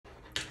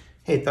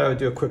Hey, thought I would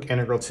do a quick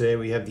integral today.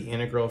 We have the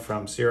integral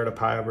from 0 to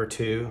pi over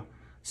 2,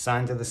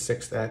 sine to the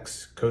 6th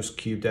x, cos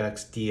cubed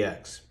x,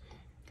 dx.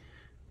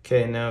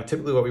 Okay, now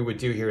typically what we would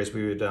do here is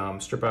we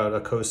would strip out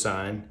a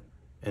cosine,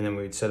 and then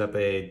we'd set up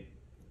a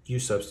u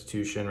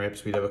substitution, right?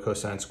 So we'd have a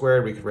cosine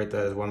squared. We could write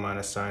that as 1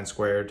 minus sine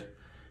squared,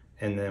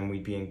 and then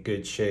we'd be in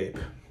good shape.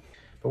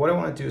 But what I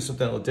want to do is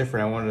something a little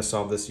different. I wanted to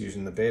solve this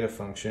using the beta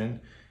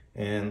function,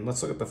 and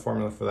let's look at the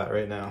formula for that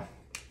right now.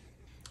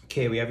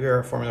 Okay, we have here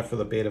our formula for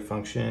the beta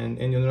function,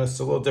 and you'll notice it's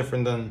a little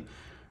different than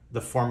the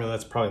formula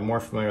that's probably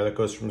more familiar that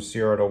goes from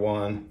 0 to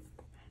 1.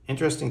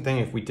 Interesting thing,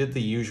 if we did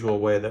the usual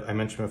way that I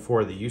mentioned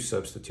before, the u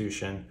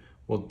substitution,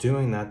 well,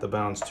 doing that, the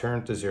bounds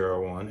turn to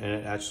 0, 1, and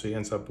it actually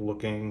ends up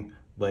looking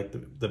like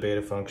the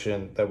beta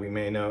function that we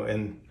may know.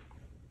 And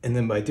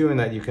then by doing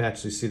that, you can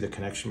actually see the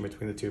connection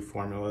between the two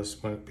formulas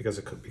because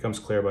it becomes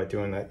clear by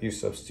doing that u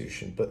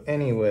substitution. But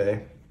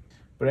anyway,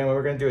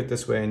 we're going to do it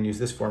this way and use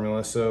this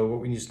formula. So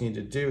what we just need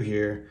to do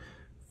here,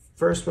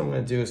 first what I'm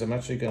going to do is I'm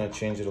actually going to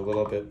change it a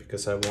little bit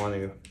because I want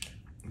to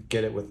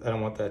get it with, I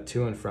don't want that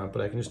 2 in front, but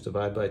I can just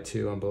divide by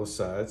 2 on both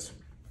sides.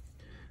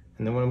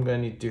 And then what I'm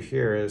going to need to do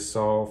here is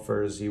solve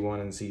for z1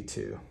 and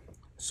z2.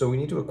 So we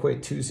need to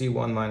equate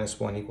 2z1 minus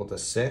 1 equal to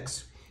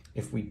 6.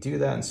 If we do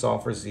that and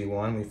solve for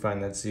z1, we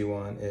find that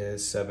z1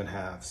 is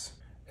 7/2.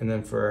 And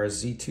then for our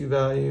z2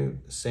 value,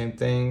 same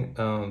thing,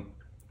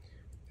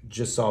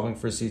 just solving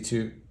for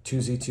z2,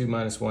 2z2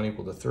 minus 1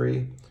 equal to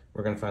 3,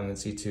 we're going to find that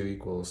z2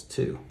 equals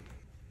 2.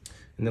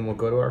 And then we'll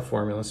go to our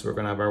formula, so we're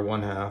going to have our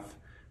 1/2.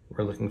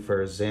 We're looking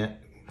for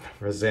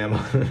we're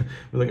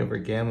looking for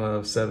gamma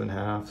of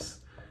 7/2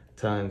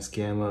 times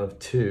gamma of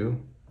 2.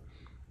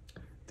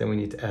 Then we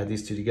need to add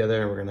these two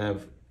together, and we're going to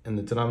have in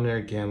the denominator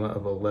gamma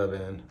of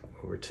 11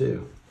 over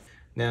 2.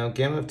 Now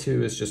gamma of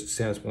 2 is just the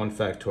same as 1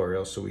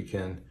 factorial, so we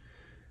can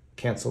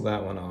cancel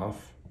that one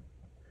off.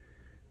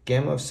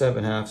 Gamma of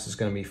 7/2 is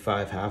going to be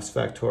 5/2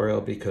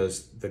 factorial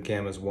because the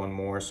gamma is 1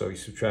 more, so you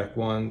subtract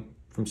 1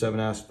 from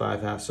 7/2,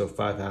 5/2, so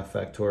 5/2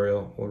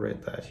 factorial. We'll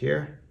write that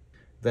here.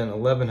 Then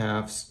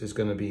 11/2 is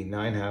going to be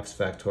 9/2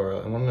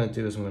 factorial, and what I'm going to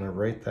do is I'm going to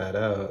write that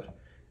out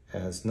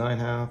as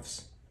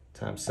 9/2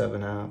 times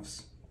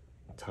 7/2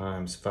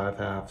 times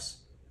 5/2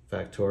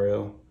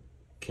 factorial.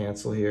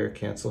 Cancel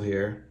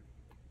here,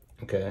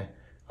 okay?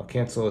 I'll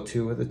cancel a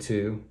 2 with a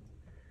 2,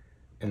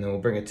 and then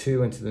we'll bring a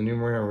 2 into the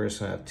numerator, and we're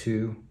just going to have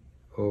 2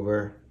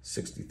 over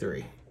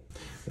 63.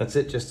 That's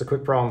it, just a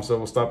quick problem, so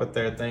we'll stop it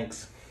there.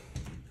 Thanks.